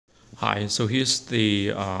Hi, so here's the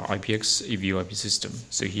IPX AV IP system.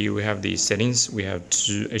 So here we have the settings. We have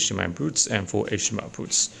 2 HDMI inputs and 4 HDMI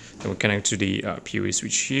outputs. Then we connect to the PoE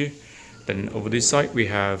switch here. Then over this side we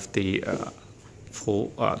have the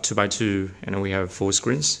 2x2, and then we have 4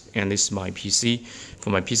 screens. And this is my PC. For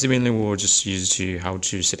my PC mainly, we'll just use how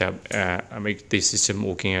to set up make this system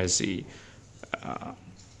working as a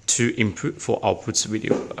 2 input for outputs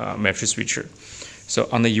video matrix switcher. So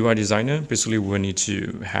on the UI designer, basically we need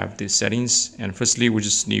to have the settings, and firstly we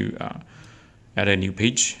just need add a new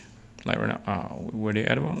page. Like right now, where they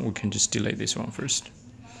add one, we can just delete this one first.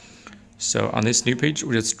 So on this new page,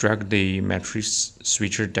 we just drag the matrix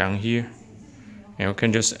switcher down here, and we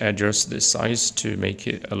can just adjust the size to make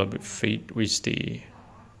it a little bit fit with the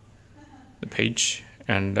page.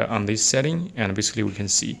 And on this setting, and basically we can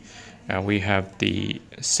see we have the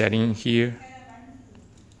setting here.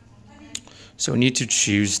 So we need to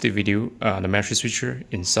choose the video, the matrix switcher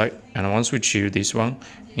inside, and once we choose this one,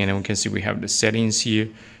 and then we can see we have the settings here.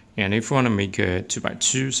 And if we want to make a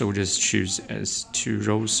 2x2, so we just choose as 2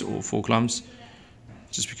 rows or 4 columns.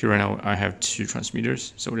 Just because right now I have 2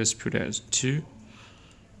 transmitters, so we'll just put it as 2.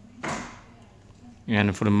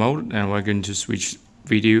 And for the mode, and we're going to switch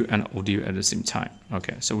video and audio at the same time.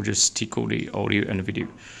 Okay, so we'll just tickle the audio and the video.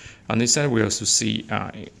 On this side, we also see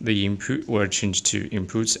the input will change to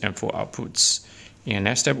inputs and 4 outputs. And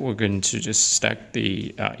next step, we're going to just stack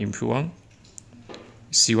the input one.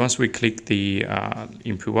 See, once we click the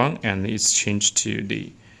input one, and it's changed to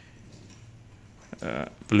the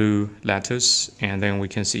blue letters, and then we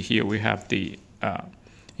can see here we have the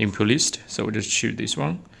input list. So we'll just choose this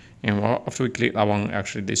one, and after we click that one,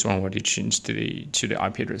 actually this one already changed to the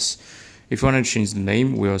IP address. If you want to change the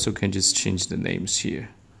name, we also can just change the names here.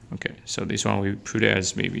 Okay, so this one we put it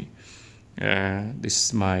as maybe this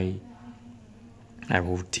is my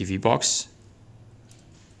Apple TV box.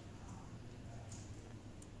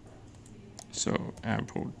 So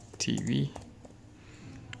Apple TV.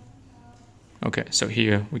 Okay, so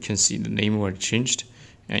here we can see the name was changed.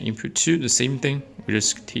 And input 2, the same thing. We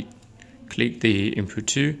just click the input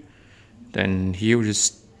 2. Then here we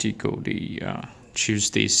just tickle the choose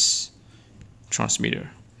this transmitter.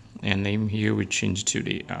 And name here we change to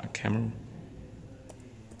the camera.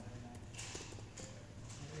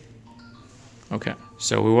 Okay,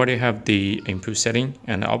 so we already have the input setting,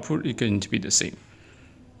 and the output is going to be the same.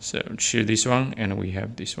 So choose this one, and we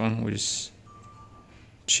have this one. We just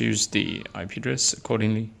choose the IP address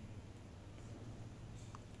accordingly.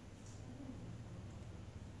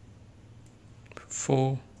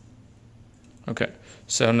 Four. Okay,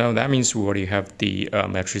 so now that means we already have the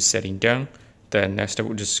matrix setting down. Then next step,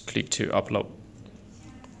 we'll just click to upload.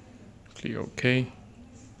 Click OK.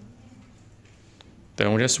 Then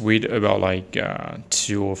we'll just wait about like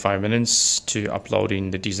 2 or 5 minutes to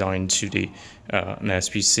uploading the design to the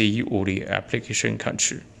SPC or the application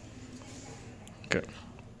country. Okay.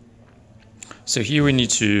 So here we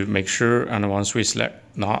need to make sure, and once we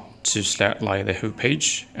select not to select like the whole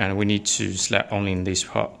page, and we need to select only in this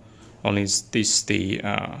part, only this the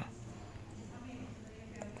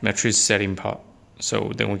matrix setting part.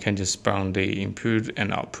 So then we can just bound the input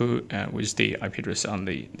and output with the IP address on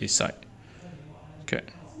this side. Okay.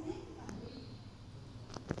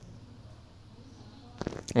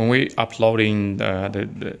 When we uploading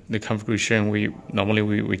the configuration, we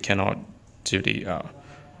normally cannot do the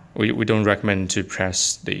we don't recommend to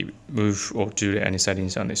press the move or do any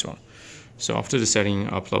settings on this one. So after the setting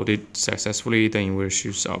uploaded successfully, then we'll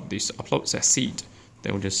choose up this upload succeed.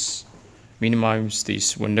 Then we'll just minimize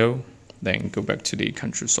this window, then go back to the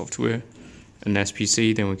control software and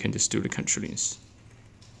SPC, then we can just do the controls.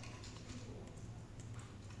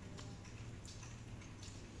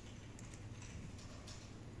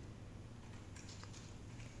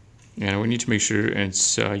 And we need to make sure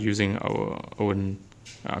it's using our own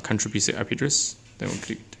control PC IP address. Then we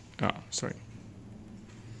click,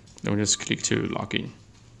 Then we just click to login.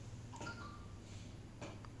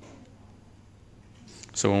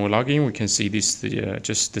 So when we log in, we can see this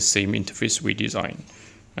just the same interface we designed,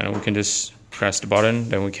 and we can just press the button.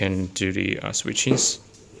 Then we can do the switchings.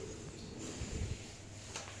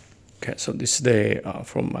 Okay, so this is the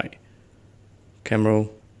from my camera,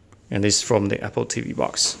 and this is from the Apple TV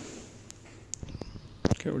box.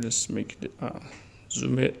 Okay, we'll just make it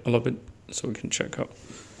zoom it a little bit so we can check out.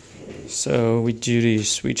 So we do the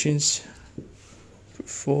switchings.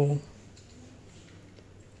 4.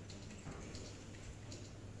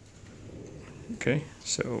 Okay,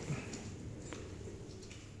 so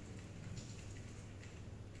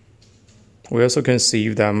we also can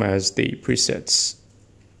save them as the presets.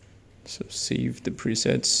 So save the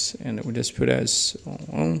presets, and we just put as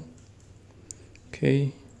on.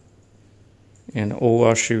 Okay, and all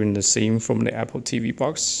are showing the same from the Apple TV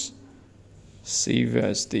box. Save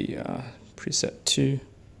as the preset 2.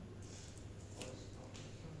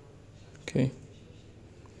 Okay,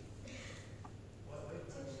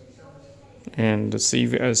 and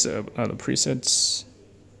save as other presets.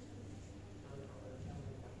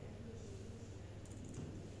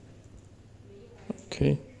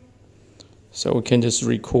 Okay, so we can just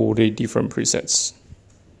record the different presets.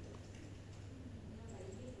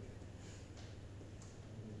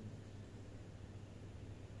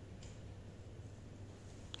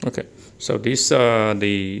 Okay, so this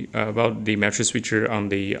the about the matrix switcher on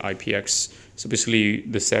the IPX. So basically,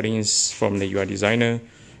 the settings from the UI designer,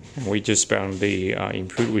 and we just bound the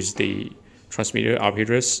input with the transmitter IP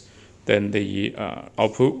address, then the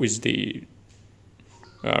output with the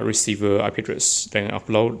receiver IP address, then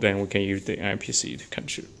upload. Then we can use the IPC to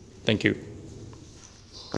control. Thank you.